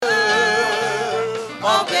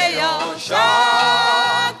en veillant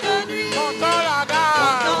chaque nuit.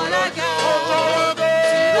 Portant la garde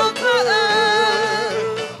sur notre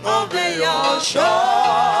œuvre, en veillant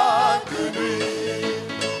chaque nuit.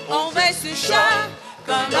 On veille sur chaque,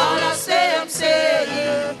 comme dans la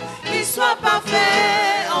CMCI, qu'il soit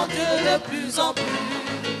parfait en Dieu de plus en plus.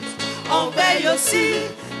 On veille aussi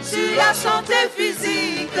sur la santé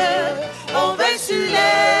physique, on veille sur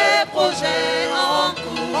les projets en cours.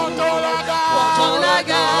 Portant la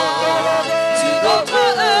garde sur notre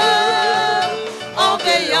œuvre, en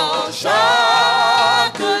veillant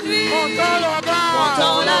chaque nuit.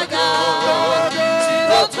 Portant la garde sur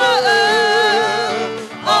notre œuvre,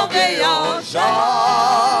 en veillant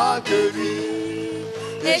chaque nuit.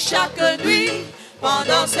 Et chaque nuit,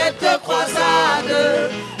 pendant cette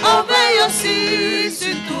croisade, on veille aussi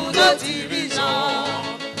sur tous nos dirigeants,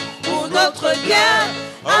 pour notre bien,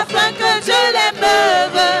 afin que Dieu les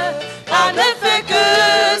meuve, car ne fait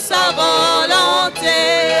que sa volonté.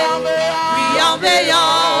 Puis en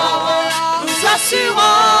veillant, nous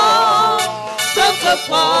assurons notre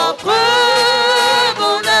propre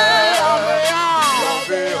bonheur.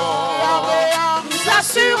 Nous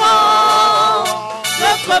assurons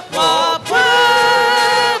notre propre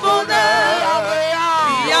bonheur.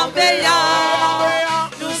 Puis en veillant,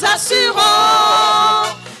 nous assurons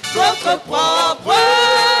notre propre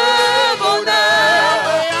bonheur.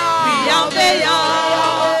 Puis en veillant,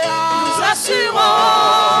 nous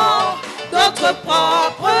assurons notre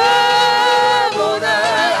propre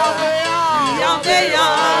bonheur. Puis en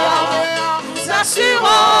veillant, nous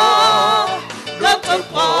assurons notre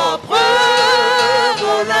propre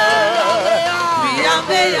bonheur. Puis en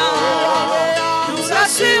veillant, nous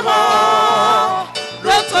assurons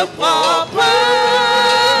notre propre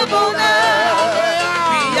bonheur.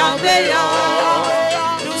 Puis en veillant,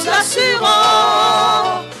 nous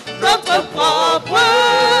assurons notre propre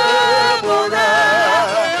bonheur. Puis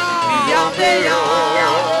en veillant, nous assurons notre propre bonheur. Puis en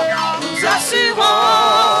veillant, nous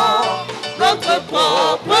assurons notre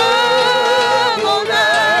propre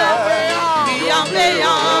bonheur. Puis en veillant, nous assurons notre propre bonheur. Puis en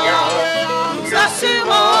veillant, nous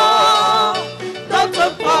assurons notre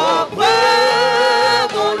propre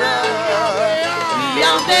bonheur. Puis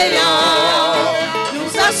en veillant,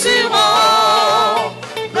 nous assurons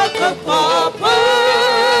notre propre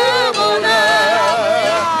bonheur.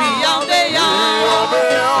 Puis en veillant,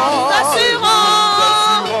 nous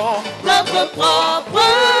assurons notre propre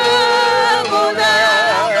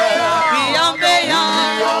bonheur. Puis en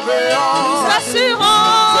veillant, nous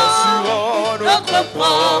assurons notre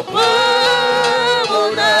propre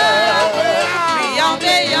bonheur. Puis en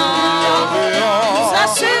veillant, nous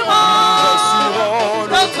assurons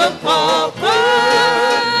notre propre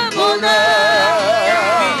bonheur.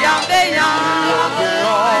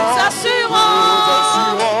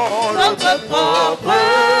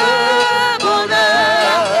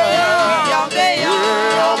 En veillant,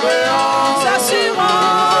 nous assurons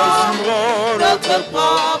notre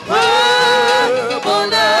propre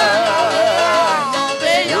bonheur.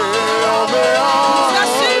 Puis en veillant, nous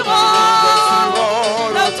assurons notre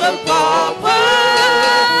propre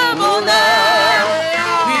bonheur.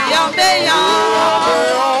 Puis en veillant,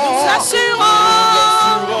 nous assurons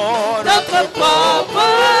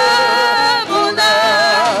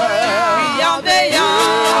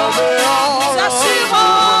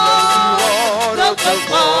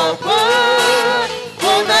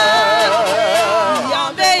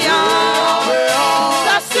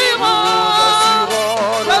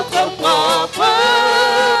notre propre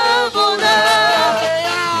bonheur.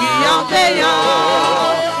 Puis en veillant,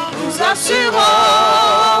 nous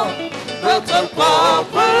assurons notre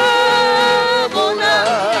propre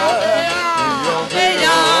bonheur. Puis en veillant,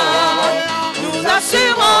 nous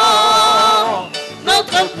assurons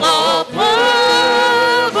notre propre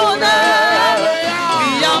bonheur.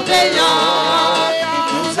 Puis en veillant,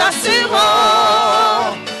 nous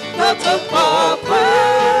assurons notre propre bonheur. Puis en veillant, nous assurons notre propre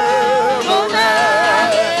bonheur.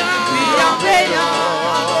 Puis en veillant,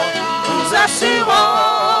 nous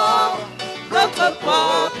assurons notre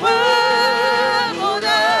propre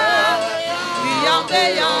bonheur. Puis en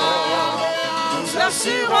veillant, nous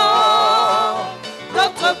assurons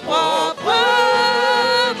notre propre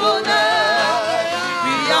bonheur.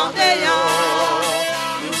 Puis en veillant,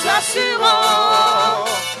 nous assurons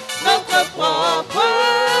notre propre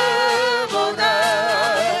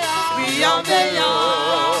bonheur. Puis en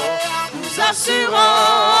veillant, nous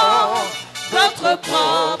assurons notre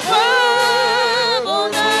propre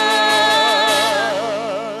bonheur.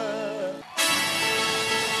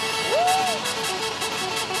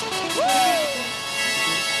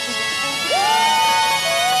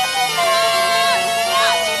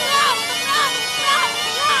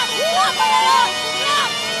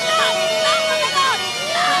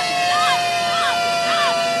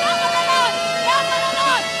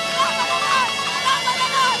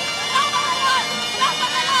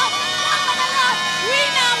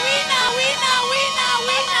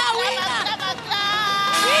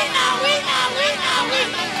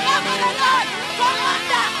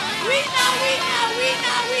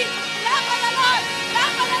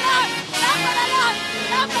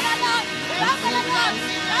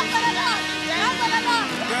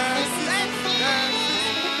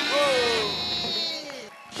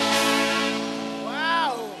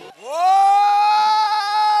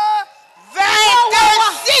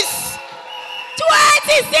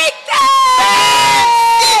 26 days!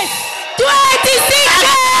 26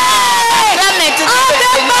 days of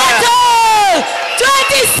the battle!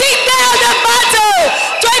 26 days of the battle!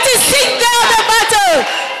 26 days of the battle!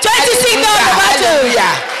 26 days of the battle!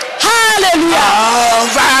 Hallelujah! On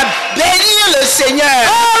va bénir le Seigneur.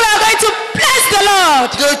 Oh, we are going to bless the Lord.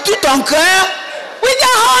 De tout ton cœur. With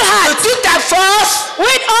your whole heart. De toute ta force.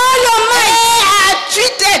 With all your might. Et à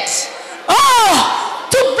tue-tête. Oh,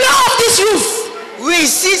 to blow off this roof. Oui,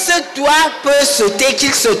 si ce toit peut sauter,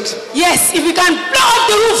 qu'il saute. Yes, if we can blow off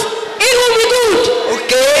the roof, it will be good.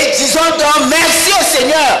 Ok, disons donc merci au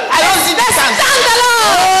Seigneur. Allons-y, let's thank the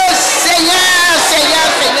Lord. Oh Seigneur, Seigneur,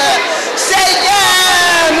 Seigneur.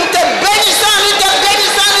 Seigneur, nous te bénissons, nous te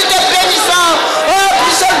bénissons, nous te bénissons. Oh,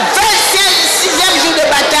 pour ce 26e jour de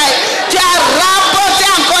bataille, tu as remporté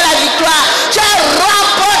encore la victoire. Tu as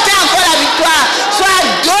remporté encore la victoire. Sois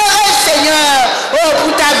adoré, Seigneur. Oh,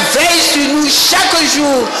 pour ta veille sur nous chaque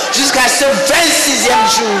jour jusqu'à ce 26e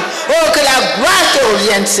jour. Oh, que la gloire te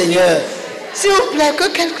revienne, Seigneur. S'il vous plaît, que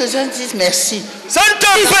quelques-uns disent merci. Sainte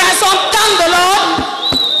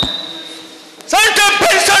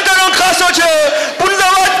personne de nos grâces au Dieu pour nous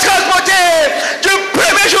avoir transportés du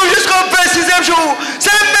premier jour jusqu'au 26e jour.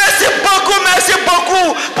 C'est merci beaucoup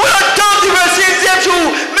pour le temps du 26e jour.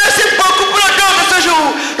 Merci beaucoup pour le temps de ce jour.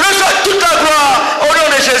 Reçois toute la gloire au nom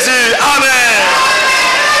de Jésus. Amen.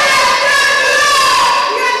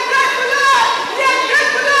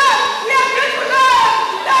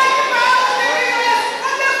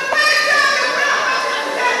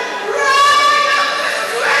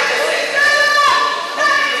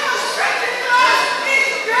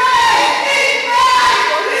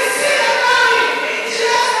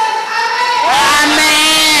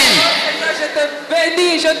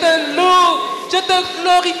 Je te loue, je te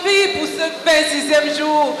glorifie pour ce 26e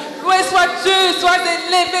jour. Loué soit Dieu, sois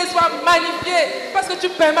élevé, sois magnifié, parce que tu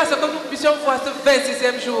permets à ce que nous puissions voir ce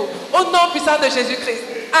 26e jour. Au nom puissant de Jésus-Christ.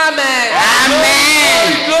 Amen.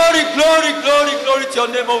 Amen. Glory, glory, glory, glory to your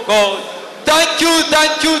name, oh God. Thank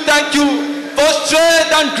you for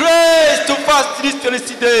strength and grace to fast this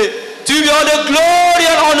day. To be all the glory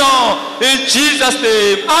and honor in Jesus'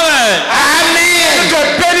 name. Amen. Amen. Nous te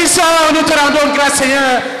bénissons, nous te rendons grâce,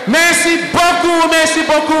 Seigneur. Merci beaucoup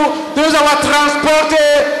de nous avoir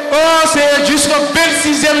transportés. Oh, c'est jusqu'au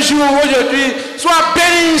 26e jour aujourd'hui. Sois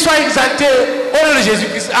béni, sois exalté. Au nom de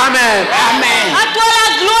Jésus-Christ. Amen. Amen. À toi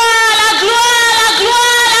la gloire, la gloire, la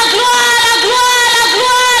gloire, la gloire, la gloire, la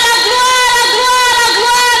gloire, la gloire, la gloire, la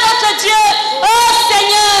gloire, notre Dieu. Oh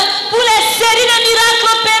Seigneur, pour les séries de miracles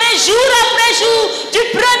opérés jour après jour, du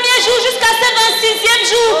premier jour jusqu'à ce 26e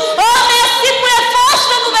jour. Oh, merci pour les forces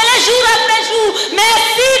renouvelées jour après jour.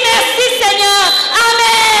 Merci, merci Seigneur.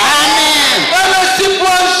 Amen. Amen. Et merci pour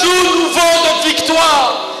un jour nouveau de victoire.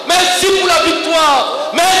 Merci pour la victoire.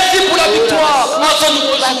 Merci pour la victoire. À ce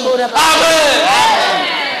nouveau jour. Amen.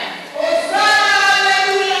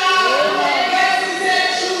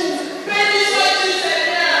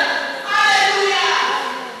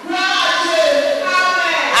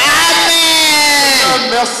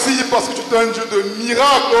 Merci parce que tu es un Dieu de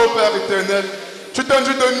miracles, oh Père éternel. Tu es un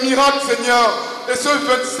Dieu de miracles, Seigneur. Et ce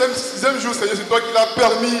 26e jour, Seigneur, c'est toi qui l'as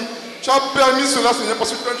permis. Tu as permis cela, Seigneur,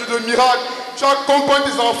 parce que tu es un Dieu de miracles. Tu accompagnes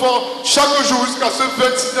tes enfants chaque jour jusqu'à ce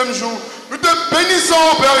 26e jour. Nous te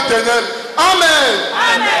bénissons, Père éternel. Amen.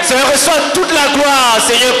 Amen. Seigneur, reçois toute la gloire,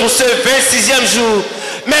 Seigneur, pour ce 26e jour.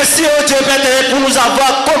 Merci, oh Dieu, Père éternel, pour nous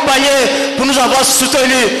avoir accompagnés, pour nous avoir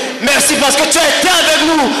soutenus. Merci parce que tu as été avec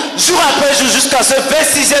nous jour après jour jusqu'à ce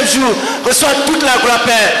 26e jour. Reçois toute la gloire,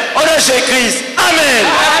 Père. Au nom de Jésus-Christ. Amen.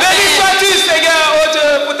 Béni sois-tu, Seigneur, oh Dieu,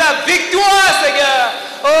 pour ta victoire, Seigneur.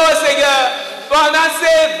 Oh Seigneur, pendant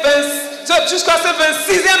jusqu'à ce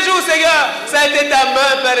 26e jour, Seigneur, ça a été ta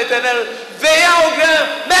main, Père éternel, veillant au grain.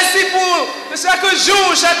 Merci pour chaque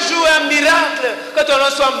jour un miracle. Que ton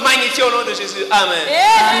nom soit magnifié au nom de Jésus. Amen.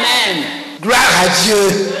 Amen. Gloire à Dieu.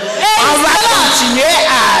 On va continuer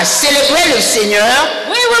à célébrer le Seigneur.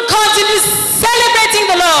 We will continue celebrating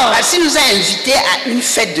the Lord. Parce qu'il nous a invités à une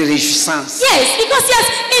fête de réjouissance. Yes, because he has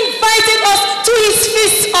invited us to his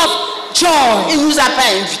feast of joy. Il ne nous a pas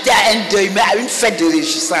invités à un deuil, mais à une fête de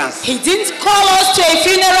réjouissance. He didn't call us to a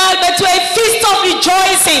funeral, but to a feast of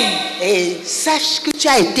rejoicing. Et sache que tu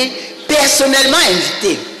as été personnellement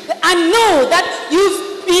invité. I know that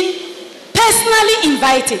you've been personally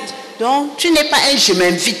invited. Donc, tu n'es pas un je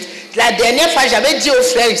m'invite. La dernière fois, j'avais dit aux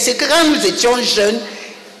frères, c'est que quand nous étions jeunes,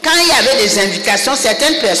 quand il y avait des invitations,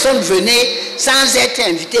 certaines personnes venaient sans être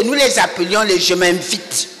invitées. Nous les appelions les je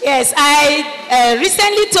m'invite. Yes, I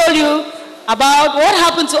recently told you about what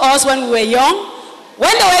happened to us when we were young.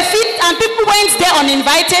 When there were feast and people went there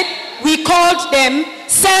uninvited, we called them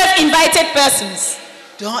self-invited persons.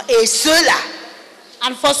 Donc, et ceux-là,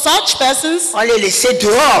 And for such persons, on les laissait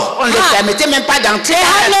dehors. On ne les permettait même pas d'entrer. they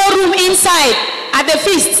had no room inside at the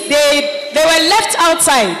feast. They were left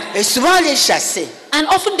outside. Et souvent, on les chassait. And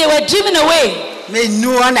often they were driven away. Mais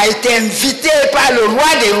nous, on a été invités par le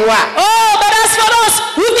roi des rois. Oh, but as for us,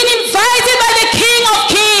 we've been invited by the King of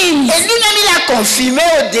Kings. Et lui-même, il a confirmé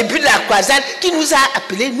au début de la croisade qu'il nous a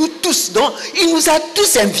appelés, nous tous. Donc, il nous a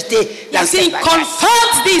tous invités dans cette He bataille.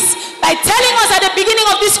 confirmed this by telling us at the beginning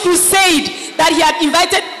of this crusade that he had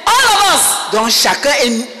invited all of us. Donc, chacun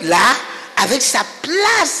est là avec sa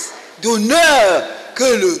place d'honneur que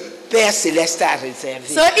le Père Céleste a réservée.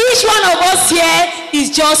 So each one of us here is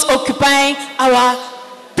just occupying our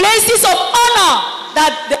places of honor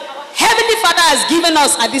that the Heavenly Father has given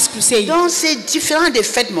us at this crusade. Donc, c'est différent des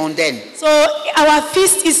fêtes mondaines. So our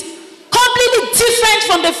feast is completely different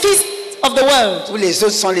from the feast of the world. Où les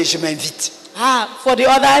autres sont les je m'invite. For the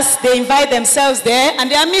others, they invite themselves there and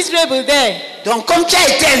they are miserable there. Donc, comme tu as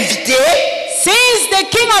été invité, Since the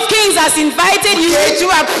King of Kings has invited you, et tu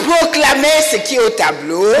vas proclamer ce qui est au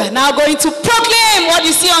tableau you are now going to proclaim what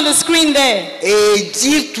you see on the screen there. et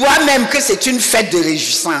dire toi-même que c'est une fête de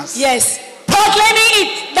réjouissance. Yes, proclaiming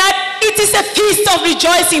it that it is a feast of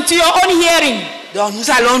rejoicing to your own hearing. Donc,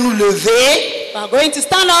 nous allons nous lever We are going to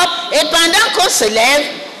stand up. et pendant qu'on se lève,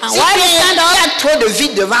 And si while we il stand y a up, trop de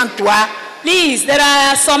vide devant toi, please, there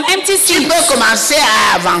are some empty tu seats. peux commencer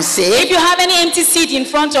à avancer If you have any empty seat in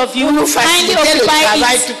front of you, pour nous kindly faciliter le travail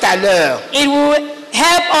occupy it. tout à l'heure. It will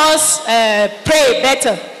help us pray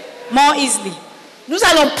better, more easily. Nous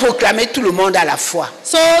allons proclamer tout le monde à la fois.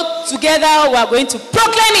 So together we are going to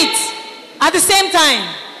proclaim it at the same time.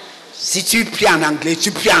 Si tu pries en anglais, tu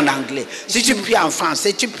pries en anglais. Si tu pries en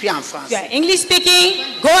français, tu pries en If you français. are English speaking,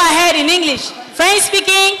 go ahead in English. French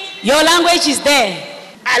speaking, your language is there.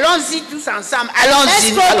 Allons-y tous ensemble. Let's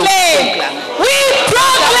Allons-y. Nous allons proclaim. proclamer. We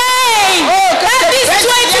proclaim that this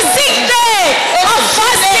 26th day of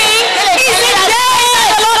fasting is the day that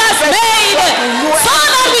the Lord has made, so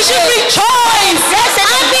that we should rejoice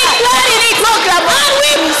and be glad in it. And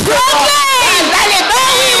we proclaim that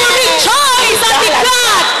we will rejoice and be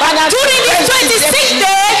glad during this 26th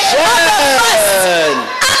day of the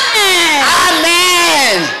fast. Amen.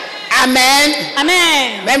 Amen. Amen.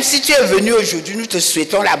 Amen. Même si tu es venu aujourd'hui, nous te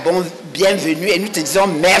souhaitons la bonne bienvenue et nous te disons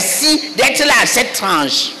merci d'être là à cette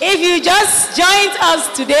tranche. If you just joined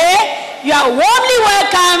us today, you are warmly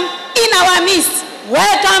welcome in our midst.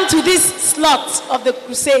 Welcome to this slot of the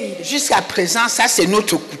crusade. Jusqu'à présent, ça c'est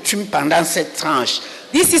notre coutume pendant cette tranche.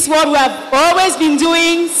 This is what we have always been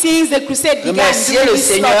doing since the crusade began. Remercier during le this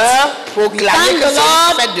Seigneur, slot. We proclamer thank que the c'est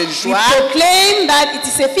une fête Lord. de We joie. proclaim that it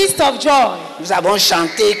is a feast of joy. Nous avons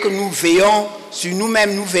chanté que nous veillons sur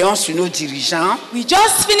nous-mêmes, nous veillons sur nos dirigeants. We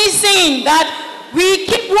just finished saying that we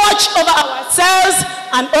keep watch over ourselves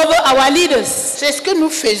and over our leaders. C'est ce que nous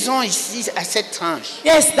faisons ici à cette tranche.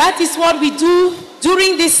 Yes, that is what we do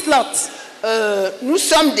during this slot. Nous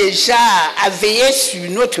sommes déjà à veiller sur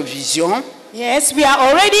notre vision. Yes, we are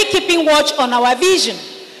already keeping watch on our vision.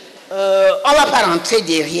 On ne va pas rentrer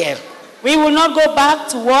derrière. We will not go back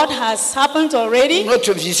to what has happened already.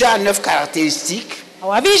 Notre vision a 9 caractéristiques.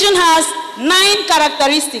 Our vision has 9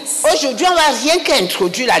 characteristics. Aujourd'hui, on ne va rien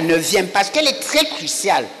qu'introduire la 9e parce qu'elle est très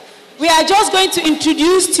cruciale. We are just going to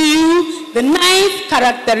introduce to you the 9th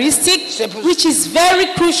characteristic, which is very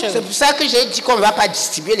crucial. C'est pour ça que j'ai dit qu'on ne va pas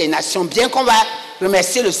distribuer les nations, bien qu'on va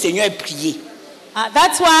remercier le Seigneur et prier.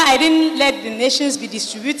 That's why I didn't let the nations be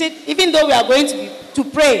distributed, even though we are going to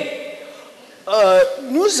pray.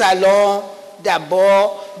 Nous allons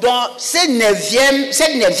d'abord dans cette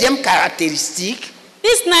 9e caractéristique.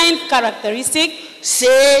 This 9th characteristic,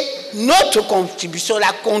 c'est notre contribution,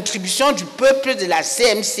 la contribution du peuple de la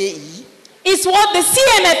CMCI is what the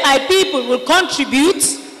CMFI people will contribute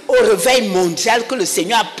au réveil mondial que le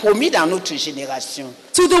Seigneur a promis dans notre génération.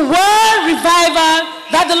 to the world revival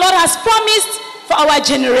that the Lord has promised for our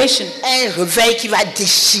generation. Un réveil qui va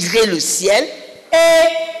déchirer le ciel, A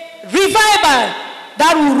revival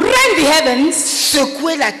that will rend the heavens,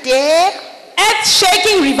 secouer la terre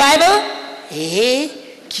earth-shaking revival, et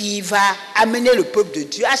qui va amener le peuple de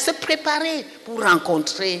Dieu à se préparer pour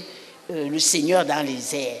rencontrer le Seigneur dans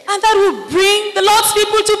les airs. and that will bring the Lord's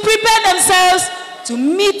people to prepare themselves to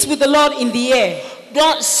meet with the Lord in the air.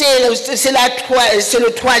 Donc c'est le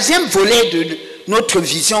 3e volet de notre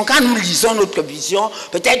vision. Quand nous lisons notre vision,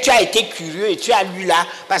 peut-être tu as été curieux et tu as lu là,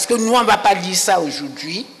 parce que nous on ne va pas lire ça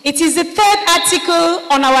aujourd'hui. It is the 3rd article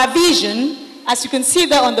on our vision, as you can see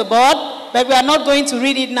there on the board, but we are not going to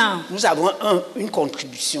read it now. Nous avons une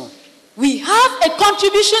contribution. We have a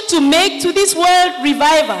contribution to make to this world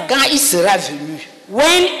revival. Quand il sera venu.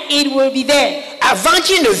 When it will be there. Avant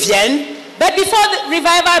qu'il ne vienne, but before the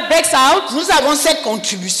revival breaks out, nous avons cette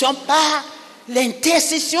contribution par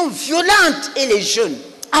l'intercession violente et les jeûnes.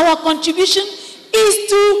 Our contribution is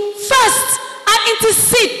to fast and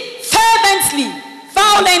intercede fervently,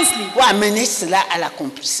 violently. Pour amener cela à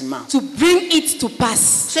l'accomplissement. To bring it to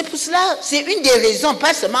pass. C'est pour cela, c'est une des raisons,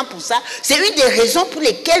 pas seulement pour ça, c'est une des raisons pour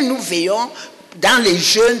lesquelles nous veillons dans les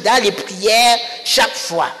jeûnes, dans les prières, chaque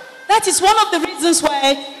fois. That is one of the reasons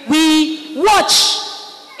why we watch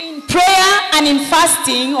in prayer and in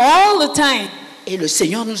fasting all the time. Et le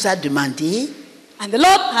Seigneur nous a demandé, and the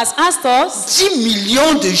Lord has asked us, 10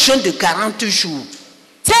 millions de jeûnes de 40 jours.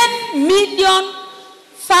 10 million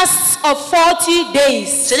fasts of 40 days.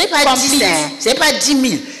 Ce n'est pas 10, ce n'est pas 10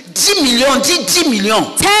 000. 10 millions, dis 10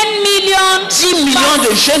 millions. 10 million. 10 millions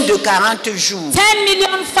de jeûnes de 40 jours. 10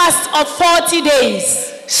 million fasts of 40 days.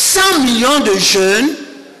 100 millions de jeûnes.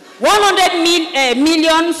 100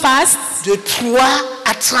 million fasts. De 3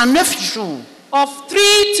 à 39 jours. Of 3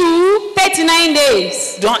 to 39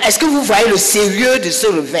 days. Donc, est-ce que vous voyez le sérieux de ce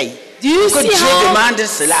réveil? Do you que see Dieu how demande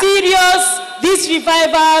cela? Serious this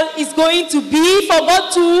revival is going to be for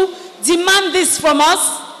God to demand this from us?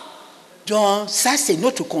 Donc, ça, c'est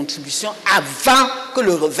notre contribution avant que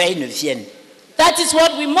le réveil ne vienne. That is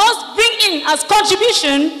what we must bring in as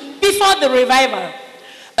contribution before the revival.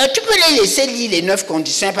 Tu peux les laisser lire les 9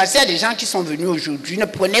 conditions parce qu'il y a des gens qui sont venus aujourd'hui, ne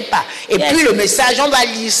prenez pas. Et puis le message, on va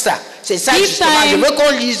lire ça. C'est ça justement. Je veux qu'on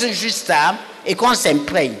lise juste ça et qu'on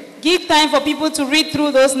s'imprègne. Give time for people to read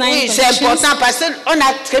through those 9 conditions. Oui, c'est important parce qu'on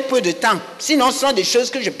a très peu de temps. Sinon, ce sont des choses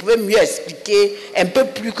que je pourrais mieux expliquer un peu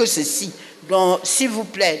plus que ceci. Donc, s'il vous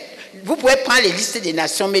plaît, vous pouvez prendre les listes des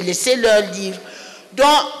nations, mais laissez-leur lire. Donc,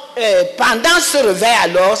 pendant ce réveil,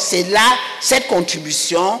 alors, c'est là cette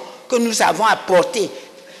contribution que nous avons apportée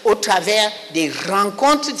au travers des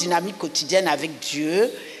rencontres dynamiques quotidiennes avec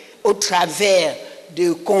Dieu, au travers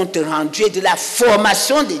de comptes rendus et de la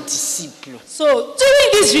formation des disciples. So,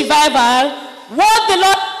 during this revival, what the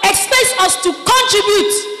Lord expects us to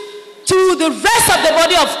contribute to the rest of the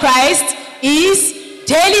body of Christ is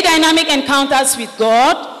daily dynamic encounters with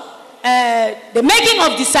God, the making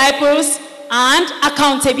of disciples, and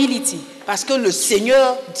accountability. Parce que le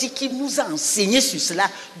Seigneur dit qu'il nous a enseigné sur cela,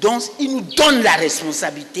 donc il nous donne la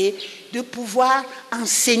responsabilité de pouvoir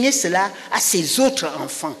enseigner cela à ses autres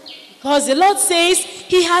enfants. Because the Lord says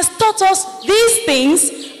He has taught us these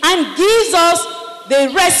things and gives us the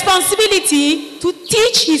responsibility to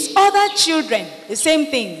teach His other children the same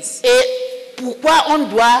things. Et pourquoi on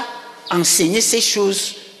doit enseigner ces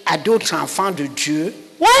choses à d'autres enfants de Dieu?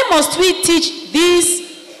 Why must we teach these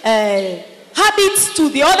habits to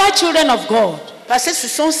the other children of God? Parce que ce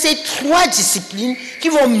sont ces 3 disciplines qui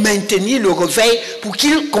vont maintenir le réveil pour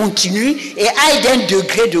qu'il continue et aille d'un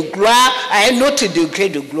degré de gloire à un autre degré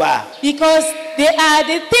de gloire. Because they are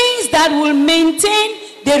the things that will maintain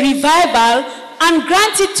the revival and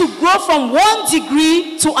grant it to grow from one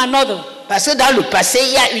degree to another. Parce que dans le passé,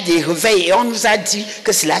 il y a eu des réveils et on nous a dit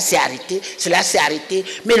que cela s'est arrêté.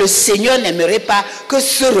 Mais le Seigneur n'aimerait pas que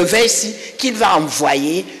ce réveil-ci qu'il va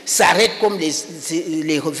envoyer s'arrête comme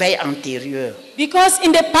les réveils antérieurs. Because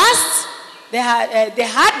in the past, there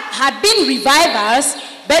had been revivals,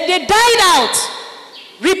 but they died out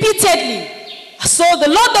repeatedly. So the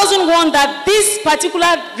Lord doesn't want that this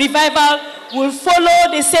particular revival will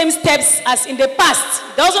follow the same steps as in the past.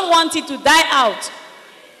 He doesn't want it to die out.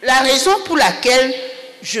 La raison pour laquelle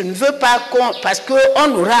je ne veux pas parce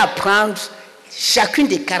qu'on aura à prendre chacune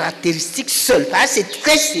des caractéristiques seule, parce que c'est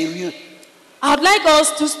très sérieux. I would like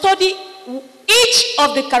us to study each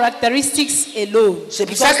of the characteristics alone. C'est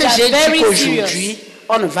pour ça que j'ai dit qu'aujourd'hui,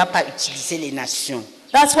 on ne va pas utiliser les nations.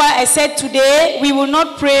 That's why I said today we will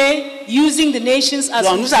not pray using the nations as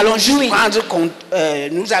donc, nous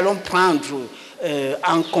allons prendre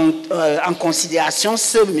en considération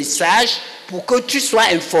ce message pour que tu sois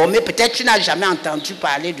informé. Peut-être tu n'as jamais entendu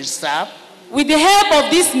parler de ça. With the help of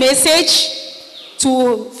this message,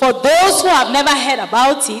 for those who have never heard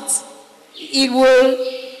about it, it will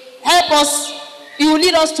help us, it will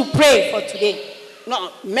lead us to pray for today.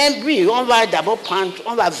 Non, même oui, on va d'abord prendre,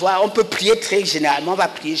 on va voir, on peut prier très généralement, on va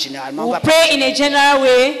prier généralement. We'll pray in a general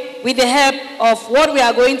way with the help of what we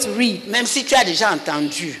are going to read. Même si tu as déjà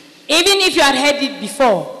entendu. Even if you had heard it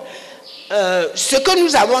before. Ce que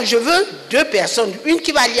nous avons, je veux 2 personnes, une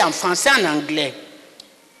qui va lire en français et en anglais.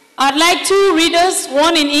 I'd like 2 readers,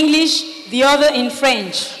 one in English, the other in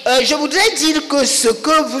French. Je voudrais dire que ce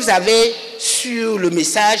que vous avez sur le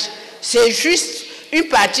message, c'est juste une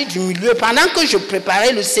partie du milieu. Pendant que je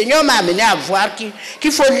préparais, le Seigneur m'a amené à voir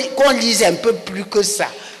qu'il faut qu'on lise un peu plus que ça.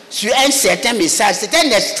 Sur un certain message. C'est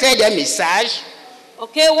un extrait d'un message.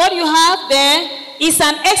 Okay, what you have there is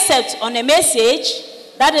an excerpt on a message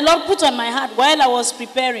that the Lord put on my heart while I was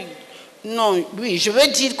preparing. Non, oui, je veux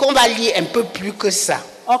dire qu'on va lire un peu plus que ça.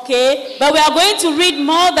 Okay, but we are going to read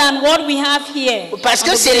more than what we have here. Parce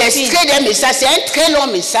que c'est l'extrait d'un message, c'est un très long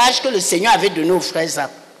message que le Seigneur avait donné aux frères.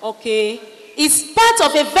 Okay, it's part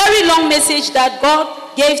of a very long message that God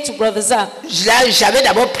gave to Brother Zach. J'avais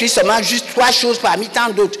d'abord pris seulement juste 3 choses parmi tant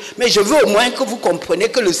d'autres, mais je veux au moins que vous compreniez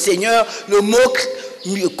que le Seigneur, le mot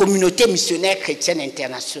communauté missionnaire chrétienne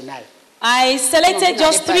internationale. I selected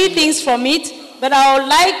just 3 things from it, but I would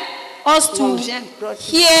like us to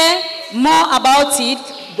hear more about it,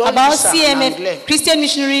 about CMF, Christian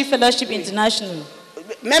Missionary Fellowship International.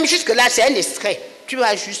 Même jusque là, c'est un extrait. Tu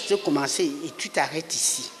vas juste commencer et tu t'arrêtes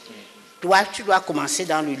ici. Toi, tu dois commencer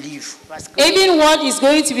dans le livre. Even what is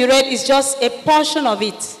going to be read is just a portion of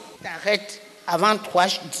it. Tu t'arrêtes avant 3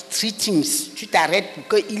 things. Tu t'arrêtes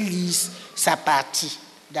pour qu'il lise sa partie.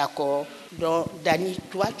 D'accord? Donc, Dani,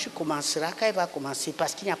 toi, tu commenceras quand il va commencer,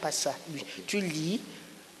 parce qu'il n'y a pas ça. Tu lis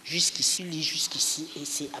jusqu'ici, et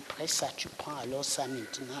c'est après ça, tu prends alors ça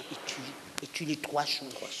maintenant et tu lis 3 choses.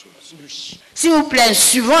 S'il vous plaît,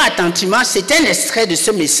 suivons attentivement, c'est un extrait de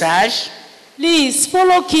ce message. Please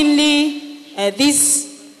follow keenly this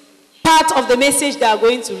part of the message they are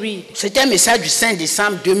going to read. C'est un message du 5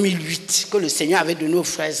 décembre 2008 que le Seigneur avait donné aux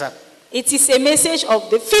frères. It is a message of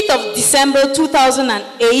the 5th of December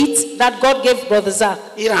 2008 that God gave Brother Zach.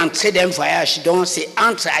 Il rentrait d'un voyage, donc c'est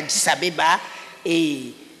entre Addis Abeba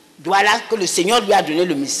et Douala que le Seigneur lui a donné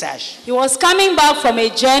le message. He was coming back from a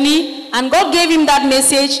journey and God gave him that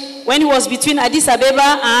message when he was between Addis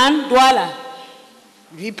Abeba and Douala.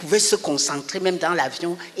 Lui pouvait se concentrer même dans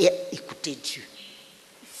l'avion et écouter Dieu.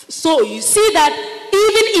 So you see that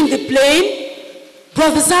even in the plane,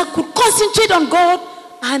 Brother Zach could concentrate on God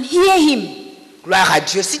and hear him. Gloire à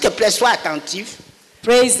Dieu. S'il te plaît, sois attentif.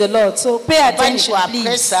 Praise the Lord. So pay attention, please.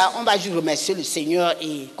 Après ça, on va juste remercier le Seigneur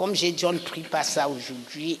et comme j'ai dit, on ne prie pas ça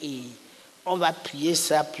aujourd'hui et on va prier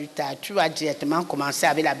ça plus tard. Tu vas directement commencer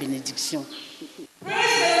avec la bénédiction. Praise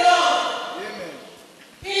the Lord. Amen.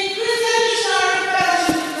 In Christian Missionary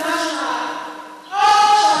Fellowship International,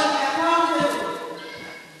 all shall be accountable.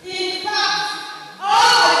 In fact,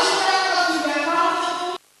 all the children must be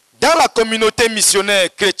accountable. Dans la communauté missionnaire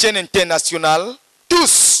chrétienne internationale,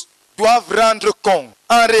 tous doivent rendre compte.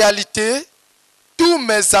 En réalité, tous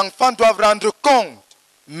mes enfants doivent rendre compte,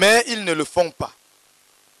 mais ils ne le font pas.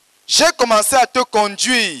 J'ai commencé à te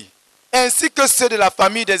conduire, ainsi que ceux de la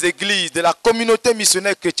famille des églises, de la communauté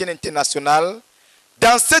missionnaire chrétienne internationale,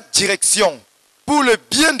 dans cette direction, pour le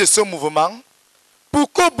bien de ce mouvement,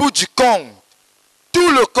 pour qu'au bout du compte, tout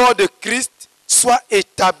le corps de Christ soit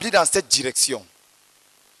établi dans cette direction.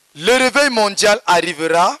 Le réveil mondial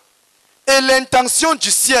arrivera et l'intention du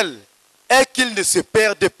ciel est qu'il ne se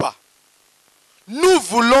perde pas. Nous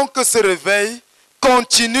voulons que ce réveil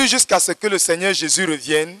continue jusqu'à ce que le Seigneur Jésus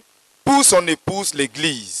revienne pour son épouse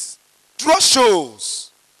l'Église. 3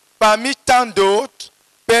 choses, parmi tant d'autres,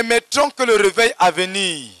 permettront que le réveil à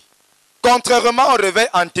venir, contrairement au réveil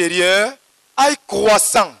antérieur, aille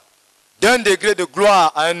croissant d'un degré de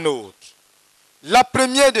gloire à un autre. La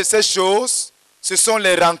première de ces choses, ce sont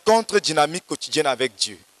les rencontres dynamiques quotidiennes avec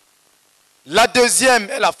Dieu. La deuxième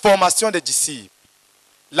est la formation des disciples.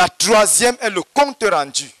 La troisième est le compte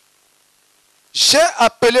rendu. J'ai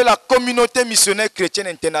appelé la communauté missionnaire chrétienne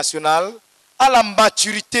internationale à la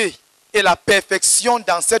maturité et la perfection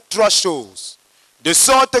dans ces 3 choses, de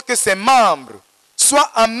sorte que ses membres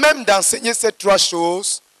soient à même d'enseigner ces 3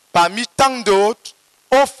 choses parmi tant d'autres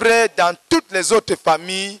aux frères dans toutes les autres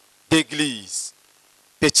familles d'église.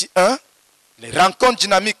 Petit 1, les rencontres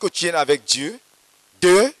dynamiques quotidiennes avec Dieu.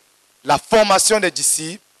 2, la formation des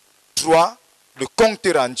disciples. 3, le compte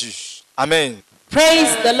rendu. Amen. Praise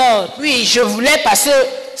the Lord. Oui, je voulais, parce que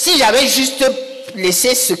si j'avais juste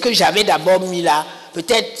laissé ce que j'avais d'abord mis là,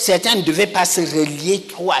 peut-être certains ne devaient pas se relier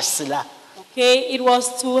trop à cela. Okay, it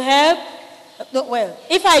was to help. Well,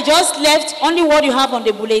 if I just left only what you have on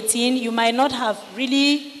the bulletin, you might not have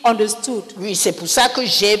really understood. Oui, c'est pour ça que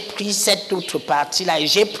j'ai pris cette autre partie-là et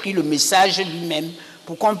j'ai pris le message lui-même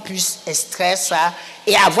pour qu'on puisse extraire ça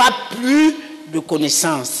et avoir plus de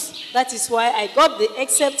connaissances. That is why I got the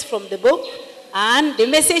excerpt from the book and the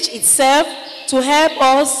message itself to help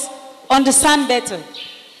us understand better.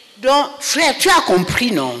 Donc, frère, tu as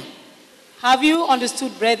compris, non? Have you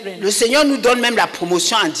understood, brethren? Le Seigneur nous donne même la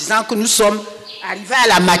promotion en disant que nous sommes arrivés à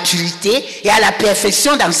la maturité et à la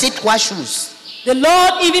perfection dans ces 3 choses. The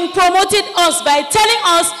Lord even promoted us by telling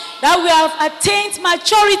us that we have attained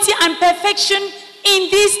maturity and perfection in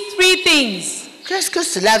these 3 things. Qu'est-ce que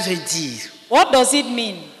cela veut dire? What does it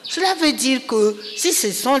mean? Cela veut dire que si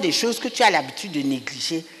ce sont des choses que tu as l'habitude de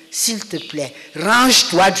négliger, s'il te plaît,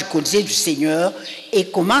 range-toi du côté du Seigneur et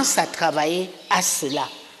commence à travailler à cela.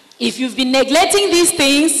 If you've been neglecting these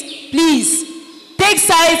things, please take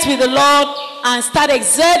sides with the Lord and start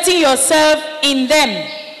exerting yourself in them.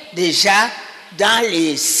 Déjà, dans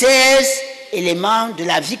les 16 éléments de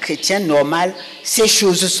la vie chrétienne normale, ces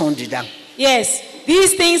choses sont dedans. Yes,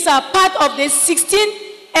 these things are part of the 16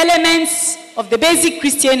 elements of the basic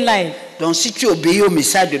Christian life. Donc si tu obéis au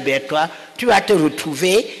message de Bertois, tu vas te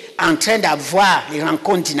retrouver en train d'avoir les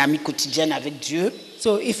rencontres dynamiques quotidiennes avec Dieu.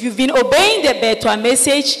 So if you've been obeying the Bertois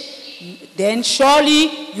message, then surely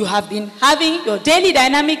you have been having your daily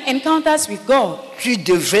dynamic encounters with God. Tu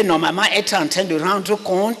devrais normalement être en train de rendre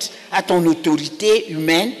compte à ton autorité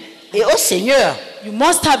humaine et au Seigneur. You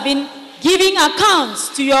must have been giving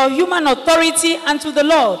accounts to your human authority and to the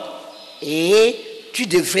Lord. Et tu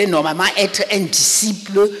devrais normalement être un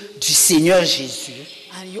disciple du Seigneur Jésus.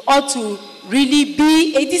 And you ought to really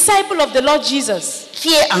be a disciple of the Lord Jesus.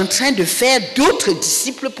 Qui est en train de faire d'autres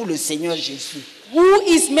disciples pour le Seigneur Jésus. Who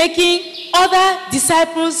is making other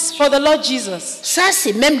disciples for the Lord Jesus. Ça,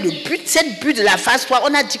 c'est même le but, c'est le but de la phase 3.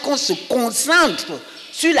 On a dit qu'on se concentre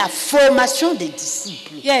sur la formation des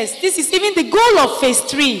disciples. Yes, this is even the goal of phase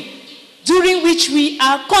 3, during which we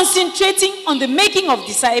are concentrating on the making of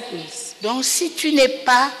disciples. Donc, si tu n'es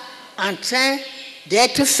pas en train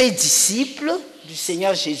d'être fait disciple du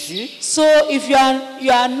Seigneur Jésus, so if you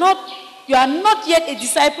are not yet a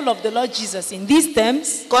disciple of the Lord Jesus in these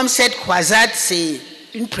terms, comme cette croisade, c'est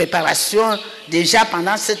une préparation déjà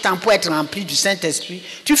pendant ce temps pour être rempli du Saint-Esprit,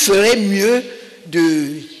 tu ferais mieux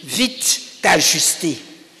de vite t'ajuster.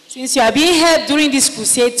 Since you are being helped during this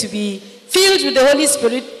crusade to be filled with the Holy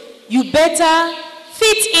Spirit, you better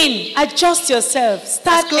fit in, adjust yourself,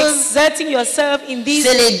 start exerting yourself in these.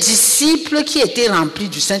 C'est les disciples qui étaient remplis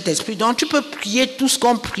du Saint-Esprit. Donc tu peux prier tout ce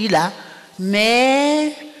qu'on prie là,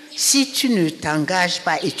 mais si tu ne t'engages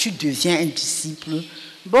pas et tu deviens un disciple,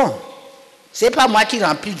 bon, c'est pas moi qui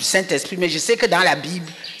remplis du Saint-Esprit, mais je sais que dans la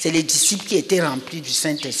Bible, c'est les disciples qui étaient remplis du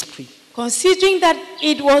Saint-Esprit. Considering that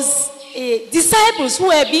it was disciples who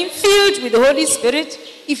were being filled with the Holy Spirit,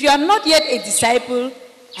 if you are not yet a disciple,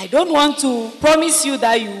 I don't want to promise you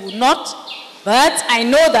that you will not, but I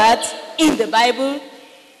know that in the Bible,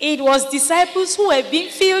 it was disciples who were being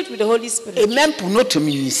filled with the Holy Spirit. Et même pour notre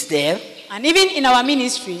ministère, and even in our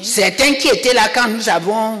ministry, certains qui étaient là quand nous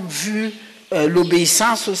avons vu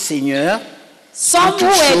l'obéissance au Seigneur, some who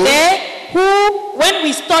were there, who, when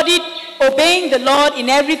we studied obeying the Lord in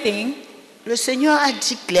everything, le Seigneur a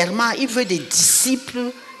dit clairement, il veut des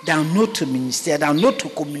disciples dans notre ministère, dans notre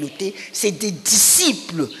communauté. C'est des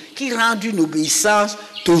disciples qui rendent une obéissance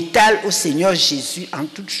totale au Seigneur Jésus en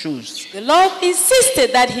toutes choses. The Lord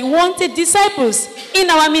insisted that He wanted disciples in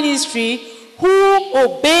our ministry who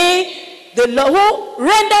obey the Lord, who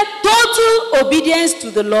render total obedience to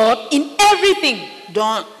the Lord in everything.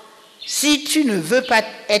 Donc, si tu ne veux pas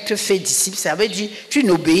être fait disciple, ça veut dire que tu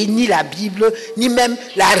n'obéis ni la Bible, ni même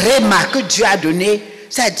la réma que Dieu a donnée.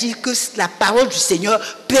 Ça veut dire que la parole du Seigneur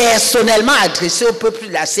personnellement adressée au peuple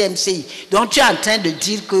de la CMCI. Donc tu es en train de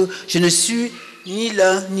dire que je ne suis ni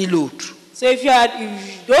l'un ni l'autre. So if you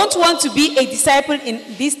don't want to be a disciple in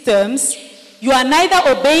these terms, you are neither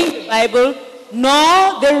obeying the Bible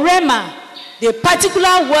nor the Rema, the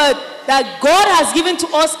particular word that God has given to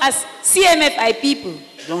us as CMFI people.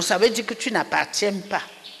 Donc ça veut dire que tu n'appartiens pas.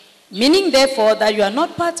 Meaning therefore that you are not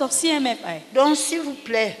part of CMFI. Donc s'il vous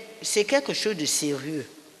plaît, c'est quelque chose de sérieux.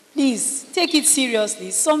 Please take it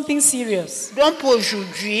seriously, something serious. Donc pour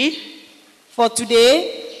aujourd'hui, for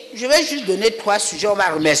today, je vais juste donner 3 sujets. On va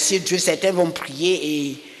remercier Dieu, certains vont prier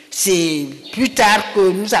et c'est plus tard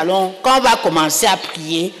que nous allons, quand on va commencer à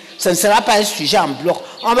prier, ce ne sera pas un sujet en bloc.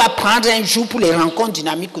 On va prendre un jour pour les rencontres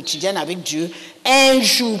dynamiques quotidiennes avec Dieu, un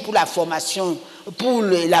jour pour la formation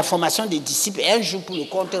des disciples et un jour pour le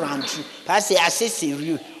compte rendu. Parce que c'est assez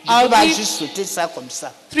sérieux. On va juste sauter ça comme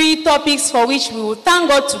ça. 3 topics for which we will thank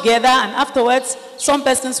God together and afterwards some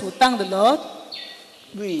persons will thank the Lord.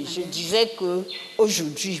 Oui, je disais que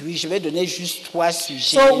aujourd'hui, oui, je vais donner juste 3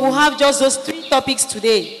 sujets. So we'll have just those 3 topics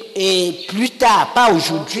today. Et plus tard, pas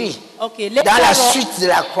aujourd'hui. Okay, dans la suite de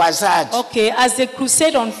la croisade. Okay, as the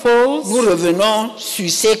crusade unfolds, nous revenons sur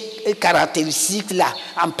ces caractéristiques-là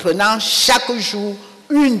en prenant chaque jour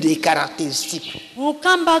une des caractéristiques. We'll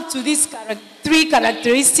come back to these 3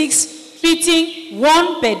 characteristics, treating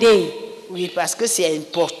one per day. Oui, parce que c'est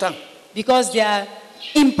important. Because they are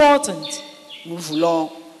important. nous voulons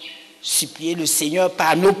supplier le Seigneur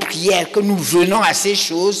par nos prières que nous venons à ces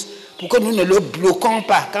choses pour que nous ne le bloquons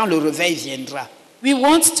pas quand le réveil viendra. We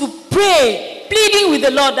want to pray, pleading with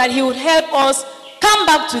the Lord that He would help us come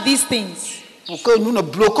back to these things. Pour que nous ne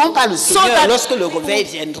bloquons pas le Seigneur lorsque le réveil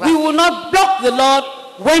viendra. We will not block the Lord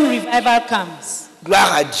when revival comes.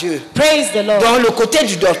 Gloire à Dieu. Praise the Lord. Dans le côté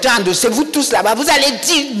du docteur Andossé, vous tous là-bas, vous allez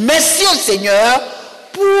dire merci au Seigneur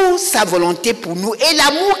pour sa volonté pour nous et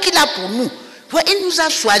l'amour qu'il a pour nous. Il nous a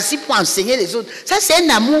choisis pour enseigner les autres. Ça, c'est un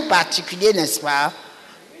amour particulier, n'est-ce pas?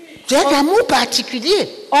 C'est un amour particulier.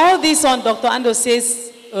 All this on Dr.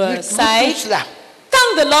 Andosse's side.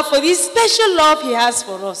 Thank the Lord for this special love He has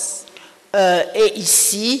for us. Et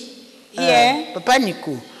ici, Papa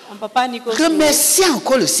Nico. Nico, remercie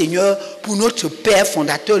encore le Seigneur pour notre Père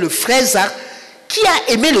fondateur, le frère Zach, qui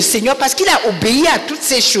a aimé le Seigneur parce qu'il a obéi à toutes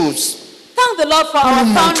ces choses. Thank the Lord for pour nous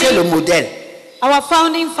montrer le modèle. Our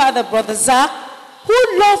founding father, Brother Zach, who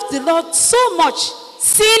loved the Lord so much,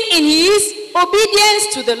 seen in his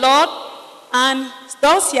obedience to the Lord, and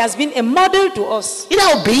thus he has been a model to us. Il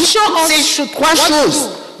a obéi à ces trois choses.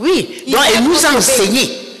 Oui, donc il nous a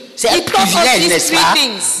enseigné. C'est un privilège, n'est-ce pas?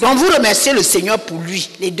 Donc vous remerciez le Seigneur pour lui,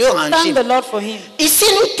 les deux rangées. Ici,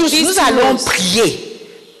 nous tous, nous allons prier.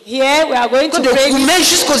 Here we are going to pray. De Koumé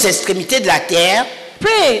jusqu'aux extrémités de la terre.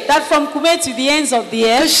 Pray that from Koumé to the ends of the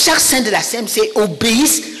earth. Que chaque saint de la CMC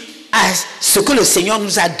obéisse à ce que le Seigneur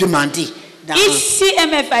nous a demandé. Each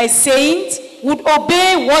CMFI saint would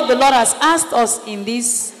obey what the Lord has asked us in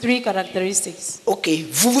these three characteristics. Ok,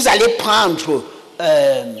 vous allez prendre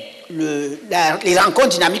les rencontres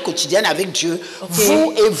dynamiques quotidiennes avec Dieu.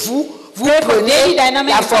 Okay. Vous prenez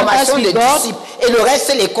la formation des disciples et le reste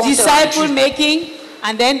c'est les comptes rendus. Disciple making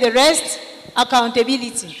and then the rest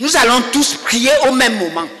accountability. Nous allons tous prier au même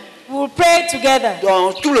moment. We will pray together.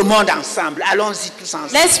 Donc tout le monde ensemble. Allons-y tous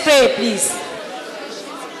ensemble. Let's pray, please.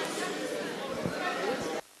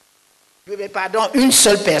 Mais pardon, une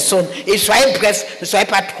seule personne. Et soyez bref, ne soyez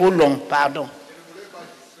pas trop long, pardon.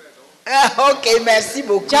 Ok, merci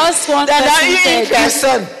beaucoup. Just one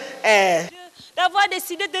personne. D'avoir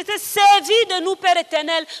décidé de te servir de nous, Père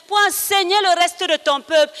éternel, pour enseigner le reste de ton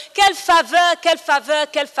peuple. Quelle faveur, quelle faveur,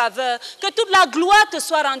 quelle faveur. Que toute la gloire te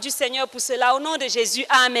soit rendue, Seigneur, pour cela. Au nom de Jésus,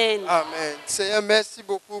 Amen. Amen. Seigneur, merci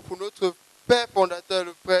beaucoup pour notre Père fondateur,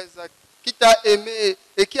 le Frère Zach, qui t'a aimé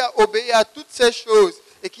et qui a obéi à toutes ces choses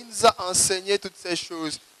et qui nous a enseigné toutes ces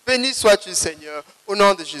choses. Béni sois-tu, Seigneur, au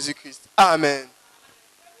nom de Jésus-Christ. Amen.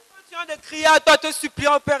 De crier à toi, te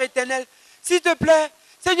suppliant, Père éternel, s'il te plaît,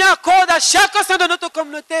 Seigneur, accorde à chacun de notre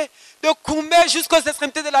communauté de Koumé jusqu'aux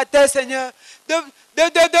extrémités de la terre, Seigneur,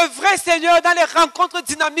 de vrai, Seigneur, dans les rencontres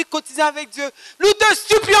dynamiques quotidiennes avec Dieu. Nous te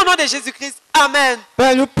supplions au nom de Jésus-Christ. Amen.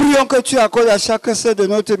 Père, nous prions que tu accordes à chacun de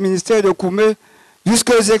notre ministère de Koumé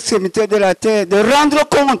jusqu'aux extrémités de la terre, de rendre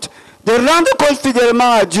compte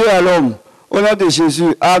fidèlement à Dieu et à l'homme. Au nom de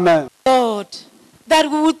Jésus. Amen. Lord, that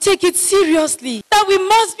we will take it seriously, that we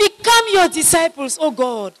must become your disciples, oh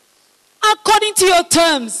God, according to your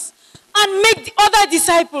terms, and make the other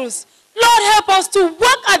disciples. Lord, help us to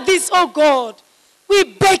work at this, oh God. We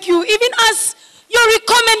beg you, even as your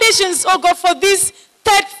recommendations, oh God, for this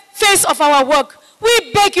third phase of our work.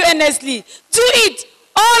 We beg you earnestly, do it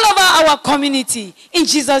all over our community, in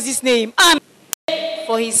Jesus' name. Amen.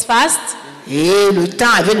 For his fast. Et le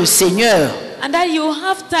temps avec le Seigneur. And that you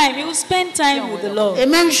have time, you will spend time with the Lord. Et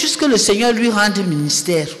même jusque le Seigneur lui rende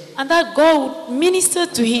ministère. And that God would minister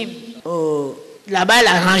to him. Oh, là-bas,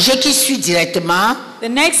 la rangée qui suit directement. The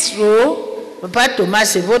next row. Papa Thomas,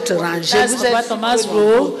 c'est votre rangée. That's Papa Thomas'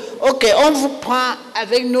 row. Ok, on vous prend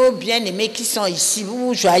avec nos bien-aimés qui sont ici. Vous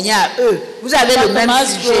vous joignez à eux. Vous avez Papa le même Thomas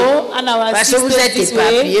sujet. Parce que vous êtes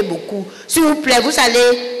éparpillés beaucoup. S'il vous plaît, vous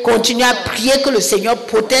allez continuer à prier que le Seigneur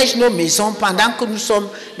protège nos maisons pendant que nous sommes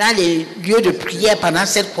dans les lieux de prière pendant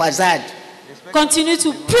cette croisade. Continue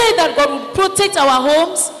to pray that God will protect our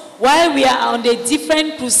homes while we are on the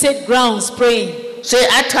different crusade grounds praying. C'est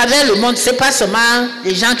à travers le monde, c'est pas seulement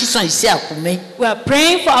les gens qui sont ici à Koumé. We are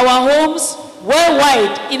praying for our homes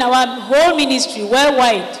worldwide, in our whole ministry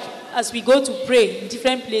worldwide, as we go to pray in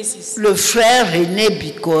different places. Le frère René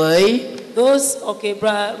Bicoy.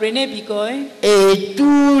 René Bicoy. Et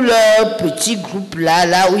tout leur petit groupe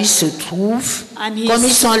là où ils se trouvent, comme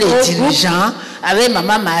ils sont les dirigeants, avec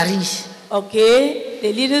Maman Marie. Okay,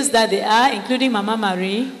 the leaders that they are, including Mama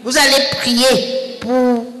Marie. Vous allez prier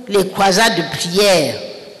pour les croisades de prière.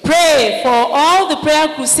 Pray for all the prayer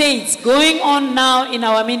crusades going on now in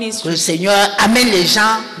our ministry. Que le Seigneur amène les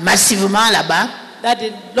gens massivement là-bas. That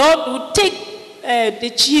the Lord would take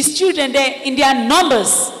His children there in their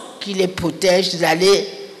numbers. Qu'il les protège d'aller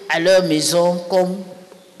à leur maison comme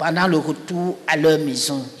pendant le retour à leur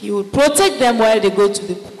maison. He will protect them while they go to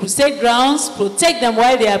the crusade grounds, protect them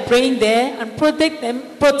while they are praying there, and protect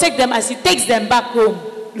them as he takes them back home.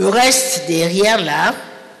 Le reste derrière là,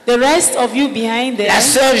 the rest of you behind there, la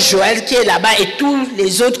sœur Joël qui est là-bas et tous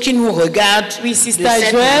les autres qui nous regardent de cette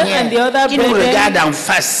Joel and the other qui nous regardent en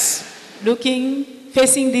face.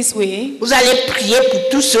 Facing this way. Vous allez prier pour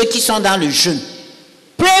tous ceux qui sont dans le jeûne.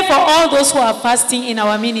 Pray for all those who are fasting in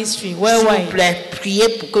our ministry. S'il vous plaît, priez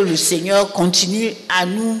pour que le Seigneur continue à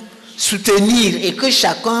nous soutenir et que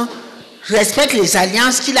chacun respecte les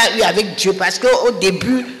alliances qu'il a eues avec Dieu. Parce qu'au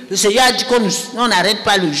début, le Seigneur a dit qu'on n'arrête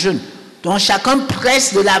pas le jeûne. Donc chacun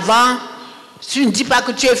presse de l'avant. Tu ne dis pas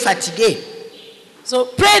que tu es fatigué. So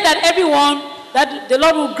pray that everyone, that the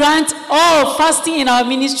Lord will grant all fasting in our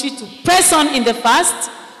ministry to press on in the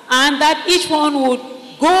fast, and that each one would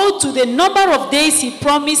go to the number of days he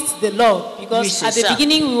promised the Lord. Because at the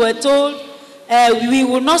beginning we were told we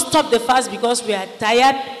will not stop the fast because we are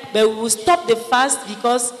tired, but we will stop the fast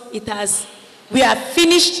because we have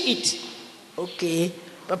finished it. Ok.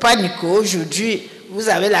 Papa Nico, aujourd'hui, vous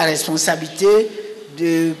avez la responsabilité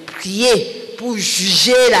de prier pour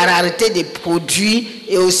juger la rareté des produits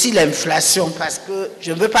et aussi l'inflation, parce que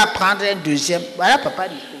je ne veux pas prendre un deuxième. Voilà, Papa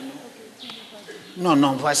Nico.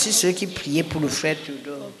 Non, voici ceux qui priaient pour le frère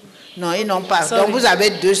Théodore. Non, ils n'ont pas. Donc vous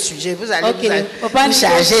avez deux sujets. Vous allez vous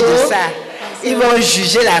charger de ça. Ils vont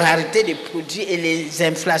juger la rareté des produits et les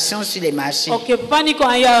inflations sur les marchés. Okay, Papa Nico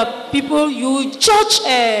and your people, you judge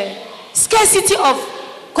scarcity of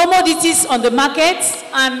commodities on the markets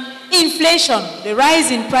and inflation, the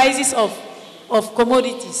rise in prices of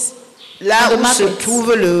commodities. Là où se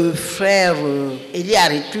trouve le frère Eli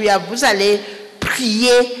Aretuya, vous allez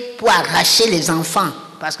prier pour arracher les enfants,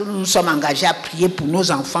 parce que nous sommes engagés à prier pour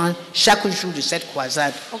nos enfants chaque jour de cette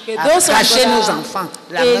croisade. Okay, arracher nos enfants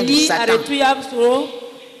de la main de Satan.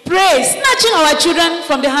 Pray, snatching our children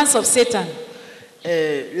from the hands of Satan.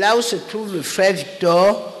 Là où se trouve le frère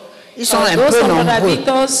Victor, ils sont un peu nombreux.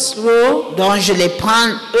 Donc je les prends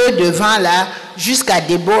eux devant là jusqu'à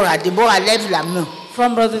Déborah. Déborah lève la main.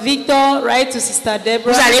 From Brother Victor right to Sister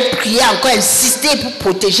Deborah. Vous allez prier encore, insister pour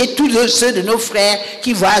protéger tous ceux de nos frères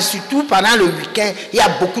qui voient, surtout pendant le week-end, il y a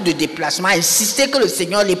beaucoup de déplacements. Insister que le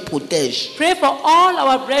Seigneur les protège. Pray for all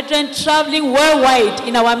our brethren traveling worldwide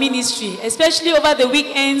in our ministry, especially over the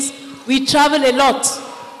weekends. We travel a lot.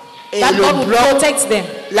 Et that le God will bloc, protect them.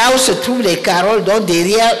 Là où se trouvent les Caroles, donc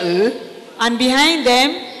derrière eux, and behind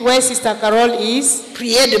them, where Sister Carol is,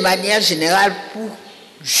 priez de manière générale pour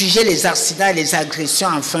juger les accidents et les agressions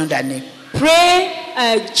en fin d'année. Pray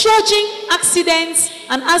judging accidents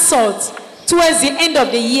and assaults towards the end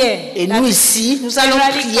of the year. Et nous ici, nous allons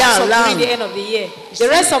prier en langue. The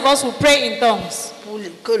rest of us will pray in tongues. Pour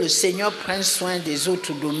que le Seigneur prenne soin des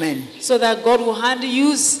autres domaines. So that God will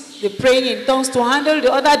use the praying in tongues to handle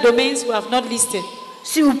the other domains we have not listed.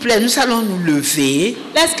 S'il vous plaît, nous allons nous lever.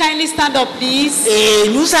 Let's kindly stand up, please. Et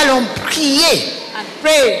nous allons prier. And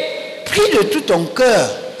pray. Prie de tout ton cœur.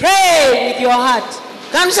 Pray with your heart.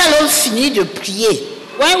 Quand nous allons finir de prier,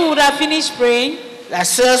 when we would have finished praying, la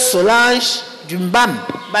sœur Solange du Mbam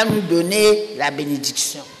va nous donner la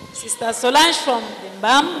bénédiction. Sister Solange from the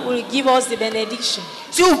Mbam will give us the benediction.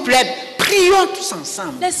 S'il vous plaît, prions tous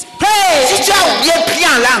ensemble. Let's pray. Si tu as oublié, prie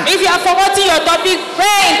en langue. If you are forgetting your topic,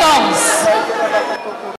 pray in tongues.